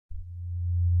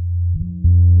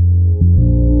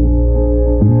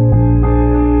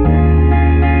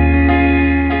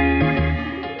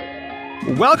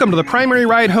Welcome to the Primary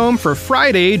Ride Home for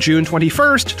Friday, June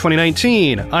 21st,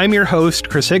 2019. I'm your host,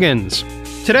 Chris Higgins.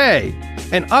 Today,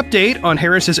 an update on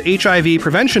Harris's HIV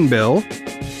prevention bill,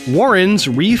 Warren's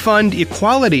Refund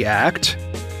Equality Act,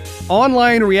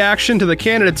 online reaction to the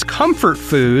candidates' comfort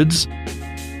foods,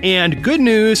 and good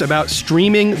news about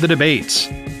streaming the debates.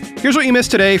 Here's what you missed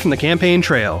today from the campaign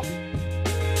trail.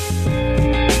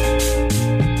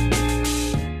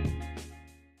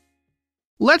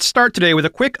 Let's start today with a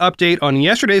quick update on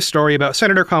yesterday's story about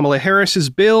Senator Kamala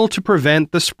Harris's bill to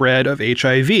prevent the spread of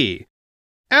HIV.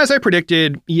 As I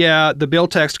predicted, the bill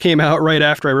text came out right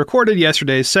after I recorded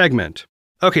yesterday's segment.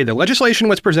 Okay, the legislation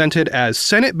was presented as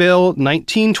Senate Bill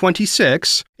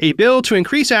 1926, a bill to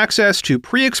increase access to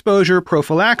pre-exposure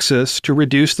prophylaxis to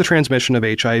reduce the transmission of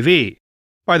HIV.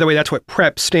 By the way, that's what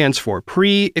PrEP stands for,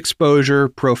 pre-exposure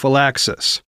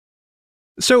prophylaxis.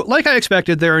 So, like I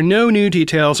expected, there are no new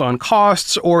details on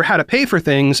costs or how to pay for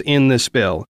things in this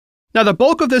bill. Now, the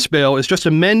bulk of this bill is just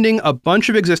amending a bunch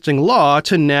of existing law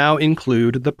to now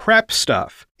include the PrEP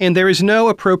stuff. And there is no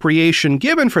appropriation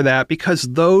given for that because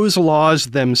those laws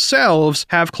themselves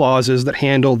have clauses that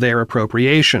handle their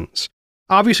appropriations.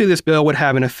 Obviously, this bill would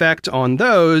have an effect on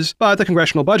those, but the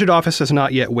Congressional Budget Office has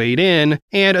not yet weighed in,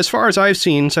 and as far as I've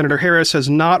seen, Senator Harris has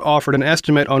not offered an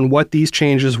estimate on what these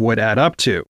changes would add up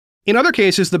to. In other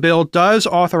cases, the bill does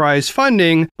authorize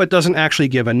funding, but doesn't actually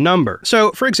give a number. So,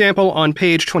 for example, on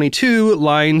page 22,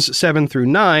 lines 7 through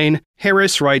 9,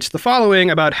 Harris writes the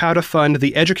following about how to fund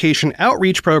the education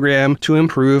outreach program to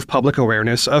improve public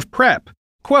awareness of PrEP.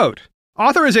 Quote,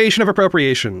 "Authorization of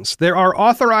appropriations. There are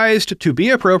authorized to be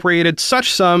appropriated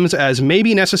such sums as may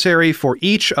be necessary for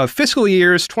each of fiscal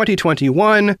years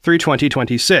 2021 through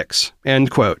 2026.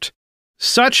 End quote.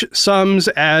 Such sums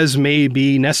as may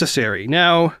be necessary.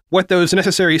 Now, what those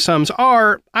necessary sums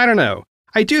are, I don't know.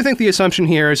 I do think the assumption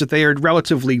here is that they are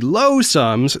relatively low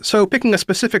sums, so picking a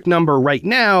specific number right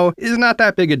now is not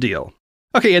that big a deal.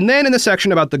 Okay, and then in the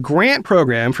section about the grant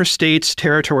program for states,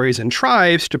 territories, and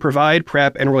tribes to provide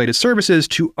PrEP and related services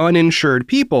to uninsured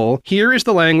people, here is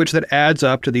the language that adds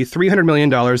up to the $300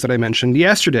 million that I mentioned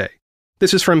yesterday.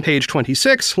 This is from page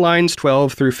 26, lines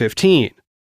 12 through 15.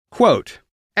 Quote,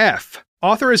 F.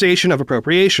 Authorization of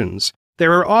appropriations.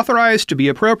 There are authorized to be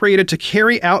appropriated to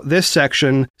carry out this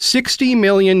section $60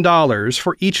 million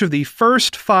for each of the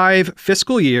first 5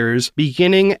 fiscal years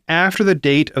beginning after the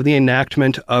date of the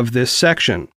enactment of this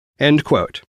section. End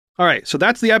quote. All right, so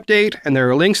that's the update, and there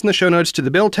are links in the show notes to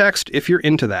the bill text if you're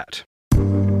into that.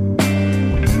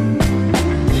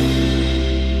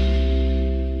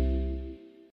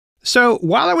 So,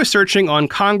 while I was searching on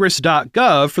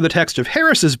Congress.gov for the text of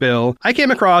Harris's bill, I came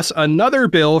across another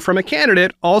bill from a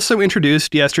candidate also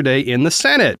introduced yesterday in the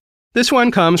Senate. This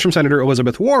one comes from Senator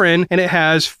Elizabeth Warren, and it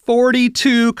has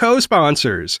 42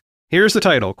 co-sponsors. Here's the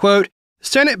title, quote,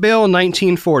 Senate Bill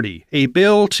 1940, a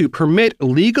bill to permit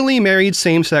legally married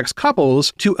same-sex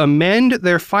couples to amend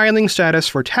their filing status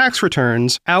for tax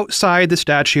returns outside the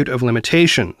statute of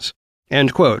limitations.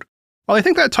 End quote. While I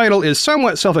think that title is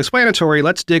somewhat self-explanatory,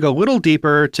 let's dig a little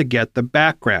deeper to get the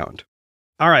background.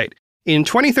 All right. In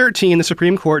 2013, the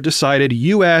Supreme Court decided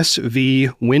U.S. v.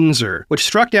 Windsor, which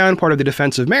struck down part of the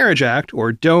Defense of Marriage Act,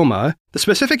 or DOMA. The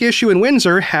specific issue in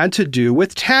Windsor had to do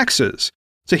with taxes.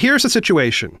 So here's the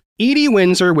situation. Edie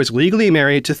Windsor was legally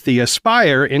married to Thea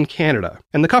Spire in Canada,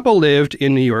 and the couple lived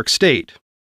in New York State.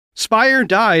 Spire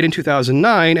died in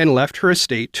 2009 and left her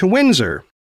estate to Windsor.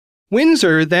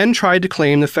 Windsor then tried to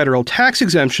claim the federal tax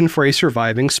exemption for a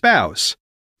surviving spouse.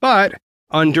 But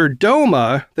under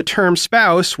DOMA, the term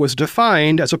spouse was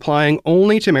defined as applying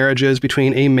only to marriages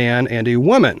between a man and a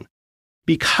woman.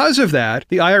 Because of that,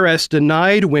 the IRS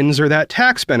denied Windsor that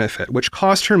tax benefit, which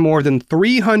cost her more than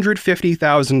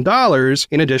 $350,000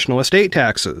 in additional estate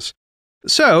taxes.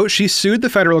 So she sued the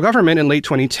federal government in late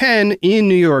 2010 in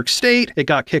New York State, it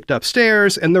got kicked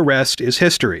upstairs, and the rest is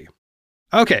history.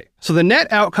 Okay, so the net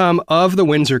outcome of the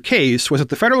Windsor case was that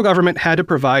the federal government had to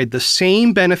provide the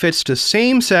same benefits to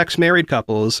same-sex married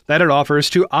couples that it offers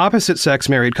to opposite-sex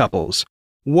married couples.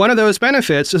 One of those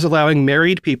benefits is allowing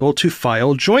married people to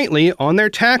file jointly on their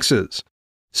taxes.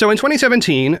 So in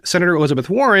 2017, Senator Elizabeth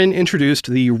Warren introduced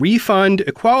the Refund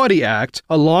Equality Act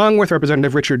along with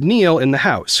Representative Richard Neal in the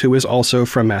House, who is also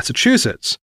from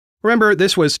Massachusetts. Remember,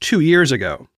 this was 2 years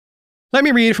ago. Let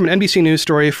me read from an NBC News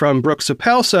story from Brooke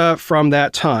Sapelsa from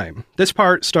that time. This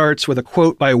part starts with a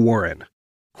quote by Warren.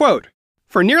 Quote,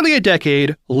 For nearly a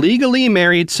decade, legally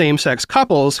married same-sex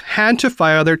couples had to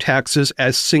file their taxes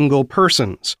as single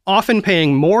persons, often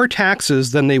paying more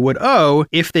taxes than they would owe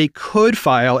if they could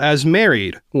file as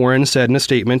married, Warren said in a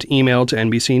statement emailed to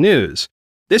NBC News.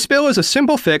 This bill is a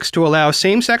simple fix to allow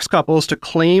same-sex couples to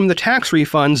claim the tax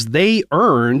refunds they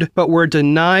earned but were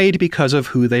denied because of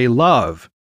who they love.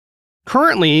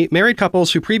 Currently, married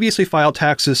couples who previously filed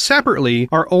taxes separately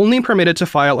are only permitted to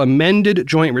file amended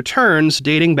joint returns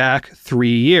dating back 3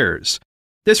 years.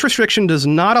 This restriction does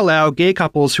not allow gay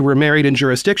couples who were married in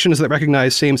jurisdictions that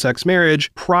recognize same-sex marriage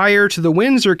prior to the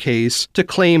Windsor case to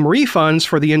claim refunds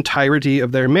for the entirety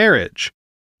of their marriage.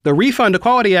 The Refund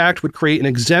Equality Act would create an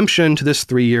exemption to this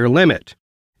 3-year limit.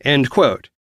 End quote.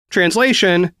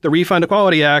 Translation, the Refund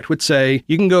Equality Act would say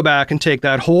you can go back and take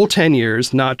that whole 10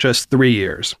 years, not just 3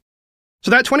 years. So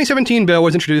that 2017 bill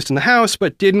was introduced in the House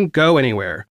but didn't go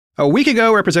anywhere. A week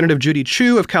ago, Representative Judy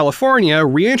Chu of California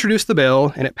reintroduced the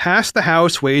bill, and it passed the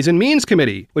House Ways and Means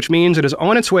Committee, which means it is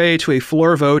on its way to a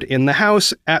floor vote in the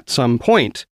House at some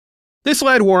point. This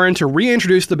led Warren to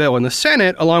reintroduce the bill in the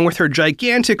Senate, along with her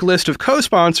gigantic list of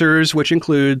co-sponsors, which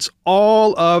includes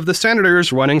all of the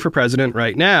senators running for president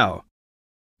right now.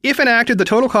 If enacted, the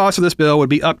total cost of this bill would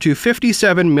be up to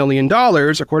 $57 million,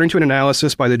 according to an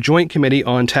analysis by the Joint Committee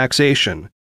on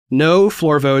Taxation. No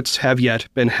floor votes have yet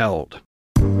been held.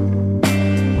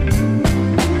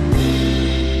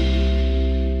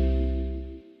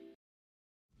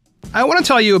 I want to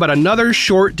tell you about another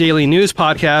short daily news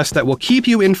podcast that will keep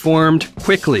you informed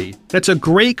quickly. It's a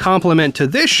great complement to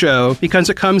this show because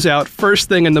it comes out first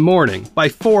thing in the morning, by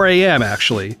 4 a.m.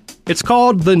 actually. It's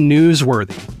called The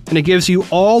Newsworthy, and it gives you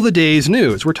all the day's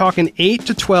news. We're talking 8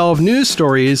 to 12 news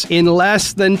stories in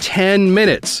less than 10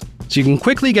 minutes, so you can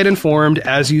quickly get informed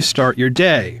as you start your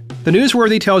day. The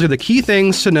Newsworthy tells you the key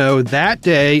things to know that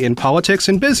day in politics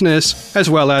and business, as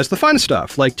well as the fun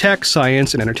stuff like tech,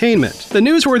 science, and entertainment. The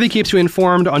Newsworthy keeps you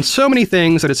informed on so many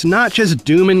things that it's not just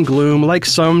doom and gloom like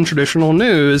some traditional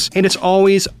news, and it's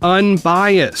always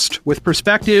unbiased, with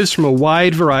perspectives from a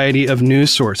wide variety of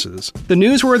news sources. The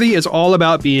Newsworthy is all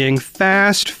about being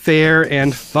fast, fair,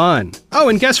 and fun. Oh,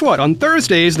 and guess what? On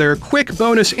Thursdays, there are quick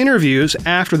bonus interviews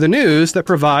after the news that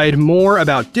provide more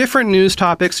about different news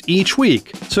topics each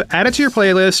week. So add it to your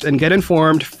playlist and get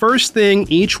informed first thing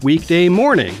each weekday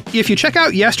morning. If you check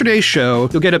out yesterday's show,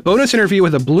 you'll get a bonus interview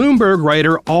with a Bloomberg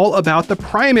writer all about the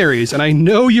primaries, and I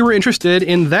know you were interested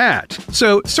in that.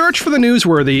 So search for The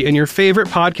Newsworthy in your favorite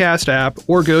podcast app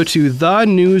or go to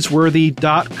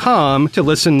thenewsworthy.com to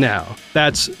listen now.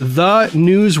 That's The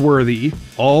Newsworthy,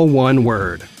 all one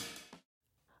word.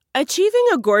 Achieving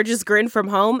a gorgeous grin from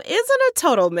home isn't a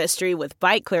total mystery with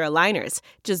Byte Clear aligners.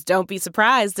 Just don't be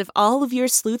surprised if all of your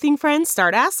sleuthing friends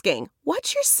start asking,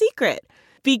 "What's your secret?"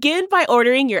 Begin by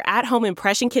ordering your at-home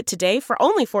impression kit today for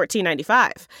only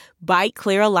 $14.95. Byte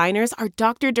Clear aligners are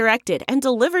doctor-directed and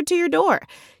delivered to your door.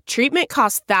 Treatment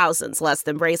costs thousands less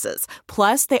than braces.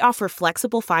 Plus, they offer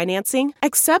flexible financing,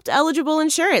 accept eligible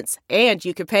insurance, and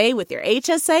you can pay with your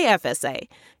HSA FSA.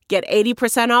 Get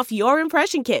 80% off your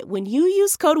impression kit when you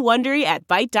use code WONDERY at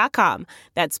Byte.com.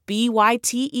 That's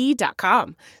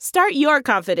BYTE.com. Start your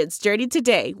confidence journey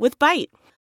today with Byte.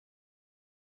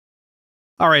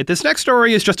 All right, this next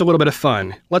story is just a little bit of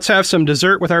fun. Let's have some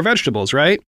dessert with our vegetables,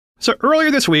 right? So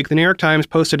earlier this week, the New York Times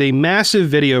posted a massive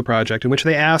video project in which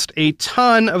they asked a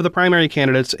ton of the primary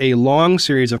candidates a long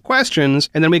series of questions,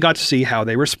 and then we got to see how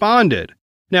they responded.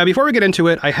 Now, before we get into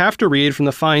it, I have to read from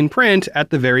the fine print at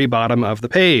the very bottom of the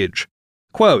page.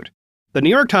 Quote, "The New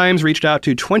York Times reached out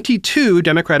to 22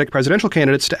 Democratic presidential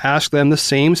candidates to ask them the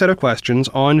same set of questions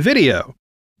on video.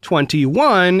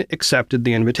 21 accepted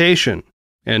the invitation."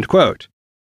 End quote.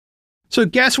 So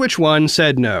guess which one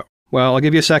said no? Well, I'll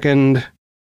give you a second.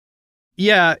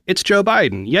 Yeah, it's Joe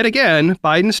Biden. Yet again,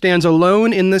 Biden stands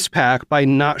alone in this pack by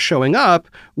not showing up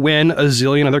when a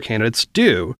zillion other candidates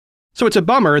do. So it's a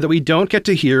bummer that we don't get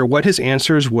to hear what his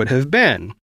answers would have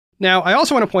been. Now, I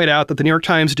also want to point out that the New York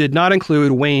Times did not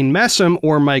include Wayne Messam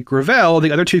or Mike Gravel,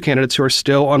 the other two candidates who are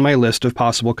still on my list of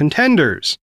possible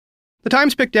contenders. The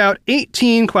Times picked out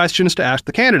 18 questions to ask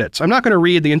the candidates. I'm not going to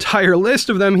read the entire list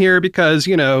of them here because,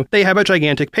 they have a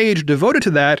gigantic page devoted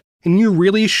to that, and you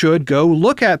really should go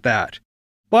look at that.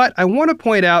 But I want to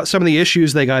point out some of the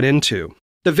issues they got into.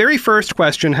 The very first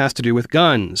question has to do with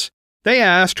guns. They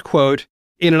asked, quote,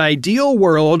 "In an ideal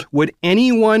world, would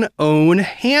anyone own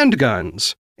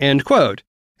handguns?" End quote.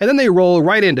 And then they roll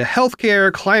right into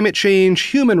healthcare, climate change,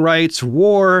 human rights,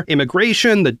 war,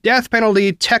 immigration, the death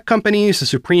penalty, tech companies, the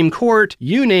Supreme Court,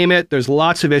 you name it, there's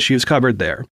lots of issues covered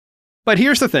there. But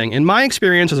here's the thing. In my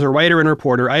experience as a writer and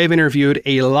reporter, I have interviewed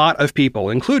a lot of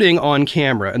people, including on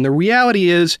camera, and the reality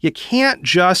is you can't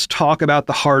just talk about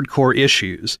the hardcore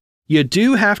issues. You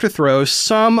do have to throw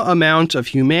some amount of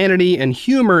humanity and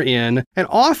humor in, and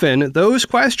often those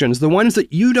questions, the ones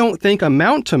that you don't think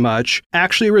amount to much,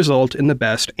 actually result in the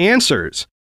best answers.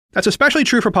 That's especially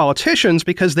true for politicians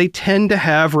because they tend to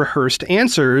have rehearsed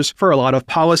answers for a lot of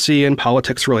policy and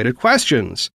politics-related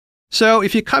questions. So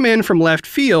if you come in from left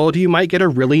field, you might get a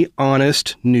really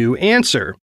honest, new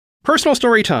answer. Personal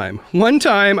story time. One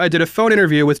time, I did a phone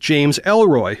interview with James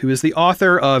Ellroy, who is the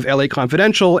author of LA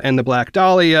Confidential and The Black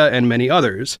Dahlia and many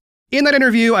others. In that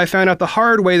interview, I found out the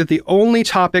hard way that the only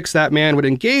topics that man would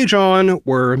engage on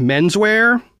were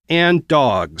menswear and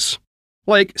dogs.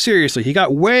 Like, seriously, he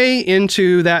got way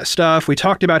into that stuff. We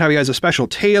talked about how he has a special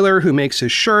tailor who makes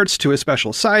his shirts to his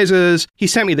special sizes. He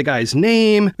sent me the guy's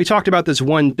name. We talked about this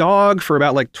one dog for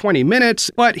about 20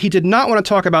 minutes, but he did not want to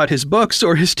talk about his books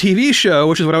or his TV show,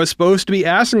 which is what I was supposed to be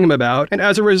asking him about, and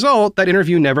as a result, that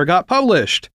interview never got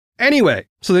published. Anyway,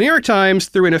 so the New York Times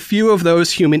threw in a few of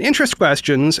those human interest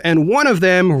questions, and one of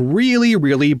them really,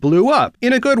 really blew up,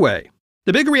 in a good way.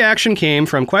 The big reaction came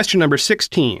from question number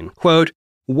 16, quote,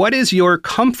 "What is your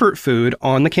comfort food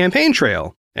on the campaign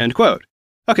trail?" End quote.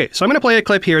 Okay, so I'm going to play a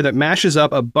clip here that mashes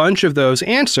up a bunch of those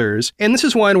answers, and this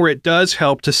is one where it does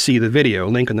help to see the video,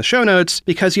 link in the show notes,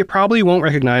 because you probably won't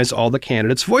recognize all the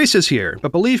candidates' voices here.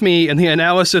 But believe me, in the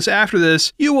analysis after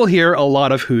this, you will hear a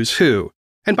lot of who's who.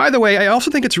 And by the way, I also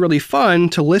think it's really fun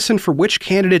to listen for which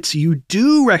candidates you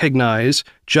do recognize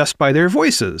just by their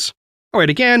voices. All right,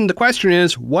 again, the question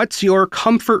is, what's your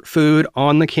comfort food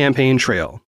on the campaign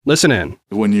trail? Listen in.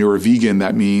 When you're a vegan,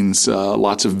 that means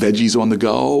lots of veggies on the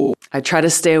go. I try to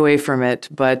stay away from it,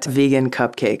 but vegan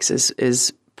cupcakes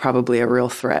is probably a real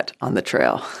threat on the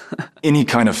trail. Any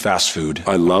kind of fast food.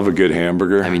 I love a good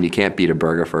hamburger. I mean, you can't beat a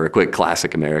burger for a quick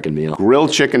classic American meal.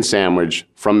 Grilled chicken sandwich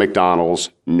from McDonald's,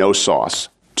 no sauce,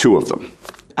 2 of them.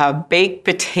 A baked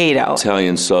potato.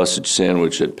 Italian sausage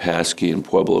sandwich at Paskey in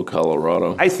Pueblo,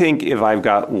 Colorado. I think if I've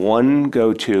got one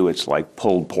go-to, it's like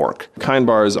pulled pork. Kind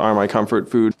bars are my comfort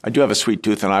food. I do have a sweet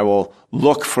tooth, and I will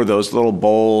look for those little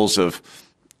bowls of,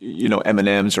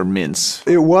 M&Ms or mints.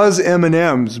 It was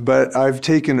M&Ms, but I've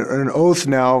taken an oath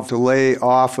now to lay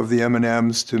off of the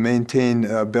M&Ms to maintain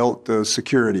belt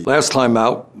security. Last time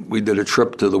out, we did a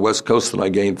trip to the West Coast, and I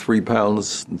gained 3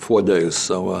 pounds in 4 days,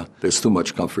 so there's too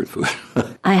much comfort food.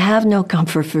 I have no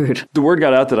comfort food. The word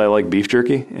got out that I like beef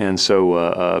jerky, and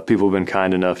so people have been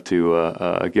kind enough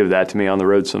to give that to me on the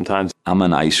road sometimes. I'm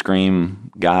an ice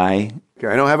cream guy.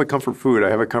 I don't have a comfort food.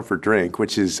 I have a comfort drink,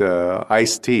 which is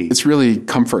iced tea. It's really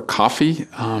comfort coffee.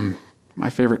 My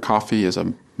favorite coffee is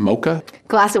a mocha.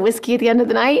 Glass of whiskey at the end of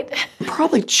the night.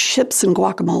 Probably chips and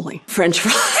guacamole. French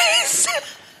fries.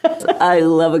 I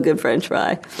love a good French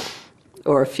fry.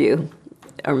 Or a few.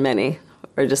 Or many.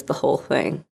 Or just the whole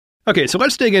thing. Okay, so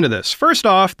let's dig into this. First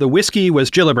off, the whiskey was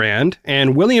Gillibrand,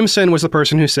 and Williamson was the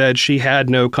person who said she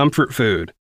had no comfort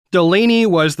food. Delaney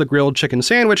was the grilled chicken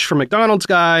sandwich from McDonald's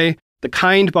guy. The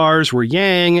kind bars were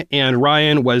Yang, and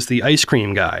Ryan was the ice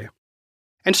cream guy.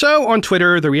 And so on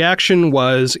Twitter, the reaction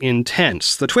was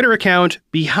intense. The Twitter account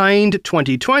Behind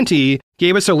 2020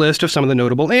 gave us a list of some of the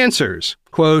notable answers.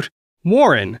 Quote,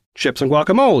 Warren, chips and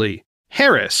guacamole.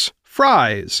 Harris,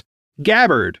 fries.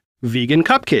 Gabbard, vegan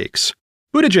cupcakes.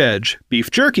 Buttigieg,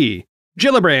 beef jerky.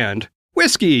 Gillibrand,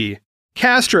 whiskey.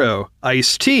 Castro,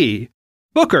 iced tea.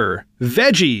 Booker,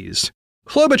 veggies.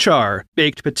 Klobuchar,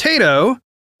 baked potato.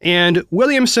 And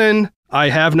Williamson, I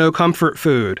have no comfort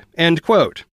food. End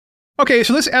quote. Okay,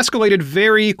 so this escalated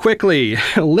very quickly.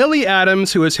 Lily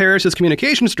Adams, who is Harris's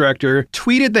communications director,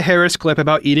 tweeted the Harris clip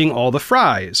about eating all the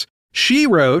fries. She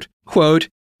wrote, quote,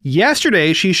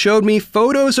 yesterday she showed me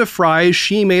photos of fries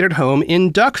she made at home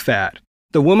in duck fat.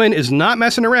 The woman is not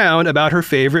messing around about her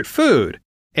favorite food.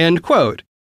 End quote.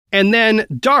 And then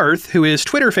Darth, who is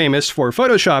Twitter famous for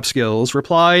Photoshop skills,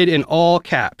 replied in all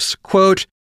caps, quote,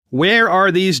 where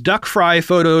are these duck fry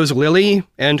photos, Lily?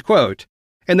 End quote.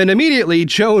 And then immediately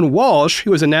Joan Walsh,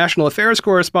 who is a national affairs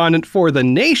correspondent for The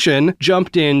Nation,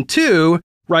 jumped in too,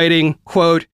 writing,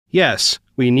 quote, yes,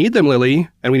 we need them, Lily,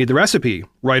 and we need the recipe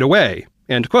right away,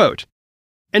 end quote.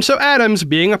 And so Adams,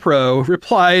 being a pro,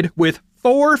 replied with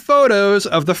 4 photos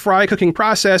of the fry cooking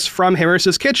process from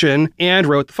Harris's kitchen and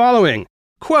wrote the following,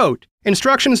 quote,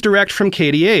 instructions direct from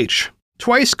KDH,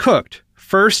 twice cooked,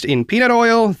 first in peanut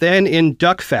oil, then in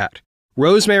duck fat.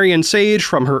 Rosemary and sage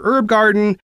from her herb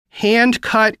garden. Hand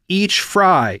cut each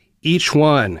fry, each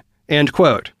one. End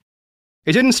quote.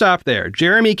 It didn't stop there.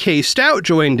 Jeremy K. Stout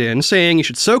joined in, saying you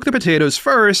should soak the potatoes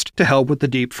first to help with the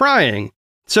deep frying.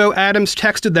 So Adams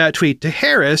texted that tweet to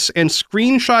Harris and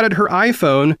screenshotted her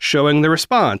iPhone showing the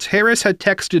response. Harris had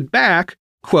texted back,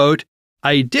 quote,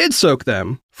 I did soak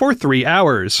them for 3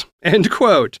 hours. End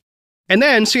quote. And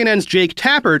then CNN's Jake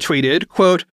Tapper tweeted,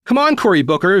 quote, come on, Cory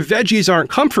Booker, veggies aren't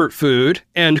comfort food,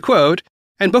 end quote.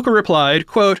 And Booker replied,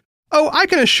 quote, Oh, I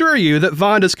can assure you that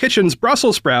Vonda's Kitchen's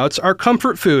Brussels sprouts are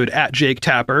comfort food at Jake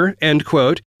Tapper, end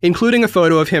quote, including a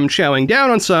photo of him chowing down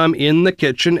on some in the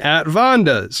kitchen at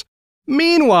Vonda's.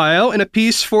 Meanwhile, in a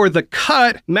piece for The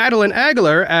Cut, Madeline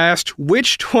Aguilar asked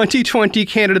which 2020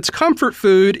 candidate's comfort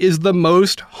food is the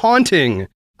most haunting.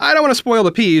 I don't want to spoil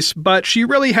the piece, but she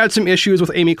really had some issues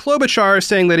with Amy Klobuchar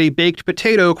saying that a baked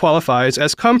potato qualifies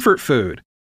as comfort food.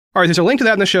 All right, there's a link to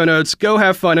that in the show notes. Go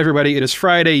have fun, everybody. It is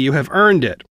Friday. You have earned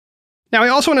it. Now, I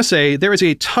also want to say there is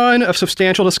a ton of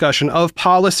substantial discussion of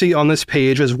policy on this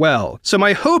page as well. So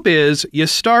my hope is you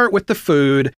start with the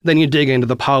food, then you dig into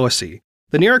the policy.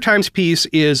 The New York Times piece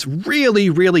is really,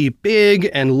 really big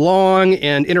and long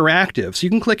and interactive, so you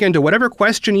can click into whatever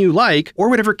question you like or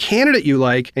whatever candidate you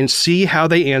like and see how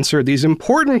they answer these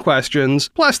important questions,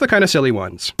 plus the kind of silly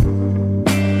ones.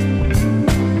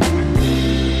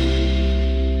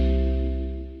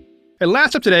 And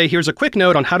last up today, here's a quick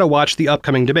note on how to watch the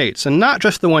upcoming debates, and not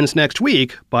just the ones next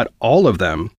week, but all of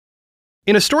them.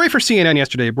 In a story for CNN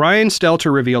yesterday, Brian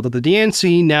Stelter revealed that the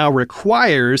DNC now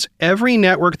requires every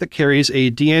network that carries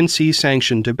a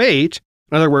DNC-sanctioned debate,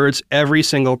 in other words, every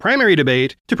single primary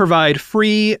debate, to provide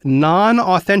free,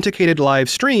 non-authenticated live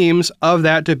streams of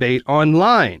that debate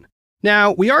online.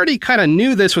 Now, we already kind of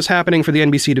knew this was happening for the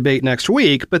NBC debate next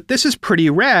week, but this is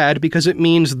pretty rad because it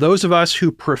means those of us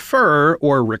who prefer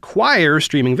or require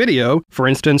streaming video, for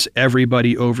instance,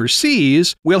 everybody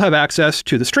overseas, will have access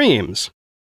to the streams.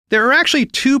 There are actually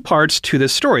two parts to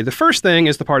this story. The first thing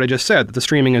is the part I just said, that the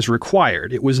streaming is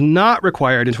required. It was not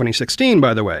required in 2016,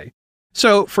 by the way.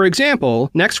 So, for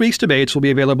example, next week's debates will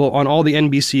be available on all the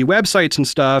NBC websites and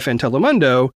stuff and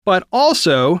Telemundo, but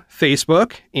also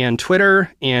Facebook and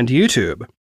Twitter and YouTube.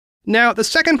 Now, the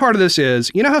second part of this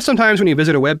is, you know how sometimes when you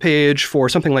visit a webpage for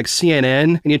something like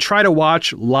CNN and you try to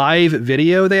watch live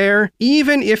video there,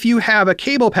 even if you have a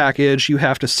cable package, you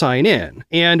have to sign in.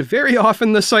 And very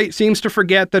often the site seems to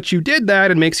forget that you did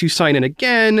that and makes you sign in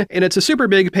again, and it's a super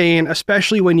big pain,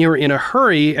 especially when you're in a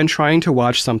hurry and trying to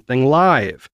watch something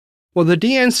live. Well, the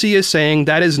DNC is saying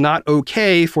that is not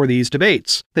okay for these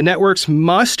debates. The networks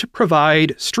must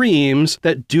provide streams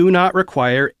that do not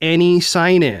require any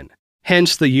sign-in.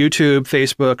 Hence the YouTube,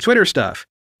 Facebook, Twitter stuff.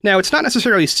 Now, it's not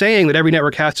necessarily saying that every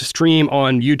network has to stream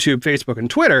on YouTube, Facebook, and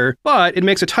Twitter, but it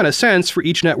makes a ton of sense for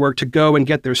each network to go and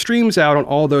get their streams out on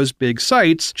all those big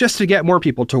sites just to get more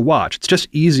people to watch. It's just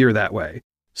easier that way.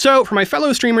 So, for my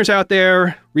fellow streamers out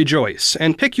there, rejoice,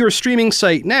 and pick your streaming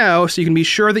site now so you can be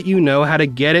sure that you know how to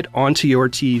get it onto your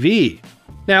TV.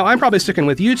 Now, I'm probably sticking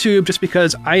with YouTube just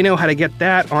because I know how to get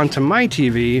that onto my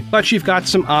TV, but you've got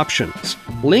some options.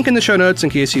 Link in the show notes in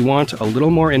case you want a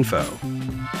little more info.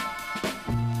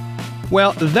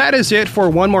 Well, that is it for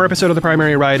one more episode of The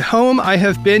Primary Ride Home. I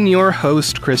have been your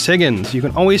host, Chris Higgins. You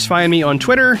can always find me on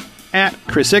Twitter,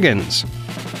 @ChrisHiggins.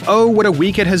 Oh, what a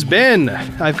week it has been!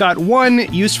 I've got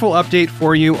one useful update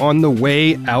for you on the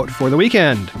way out for the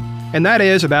weekend. And that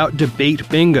is about debate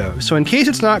bingo. So in case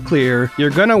it's not clear, you're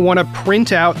going to want to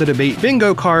print out the debate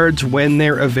bingo cards when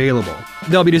they're available.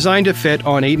 They'll be designed to fit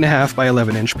on 8.5 by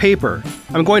 11-inch paper.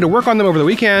 I'm going to work on them over the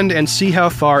weekend and see how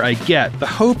far I get. The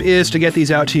hope is to get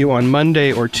these out to you on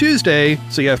Monday or Tuesday,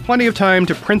 so you have plenty of time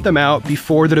to print them out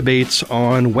before the debates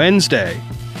on Wednesday.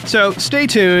 So stay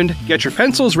tuned, get your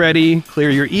pencils ready,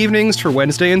 clear your evenings for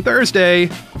Wednesday and Thursday.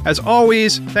 As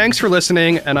always, thanks for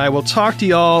listening, and I will talk to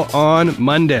y'all on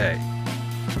Monday.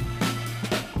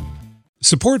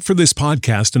 Support for this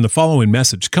podcast and the following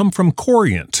message come from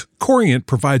Corient. Corient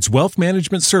provides wealth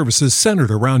management services centered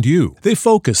around you. They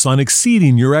focus on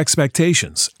exceeding your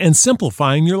expectations and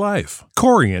simplifying your life.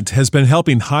 Corient has been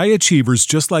helping high achievers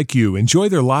just like you enjoy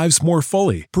their lives more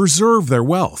fully, preserve their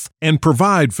wealth, and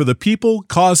provide for the people,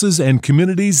 causes, and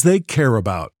communities they care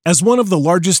about. As one of the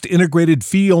largest integrated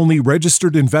fee-only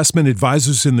registered investment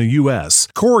advisors in the U.S.,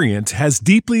 Corient has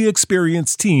deeply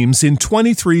experienced teams in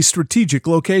 23 strategic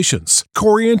locations.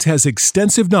 Corient has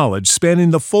extensive knowledge spanning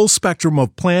the full spectrum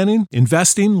of planning,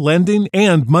 investing, lending,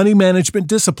 and money management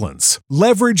disciplines.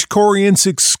 Leverage Corient's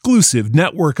exclusive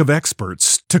network of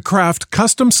experts to craft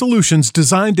custom solutions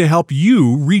designed to help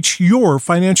you reach your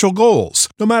financial goals,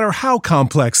 no matter how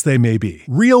complex they may be.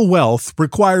 Real wealth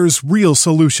requires real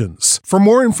solutions. For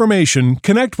more information,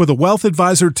 connect with a wealth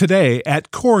advisor today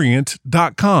at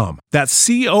Corient.com. That's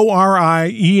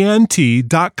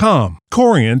Corient.com.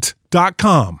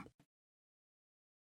 Corient.com.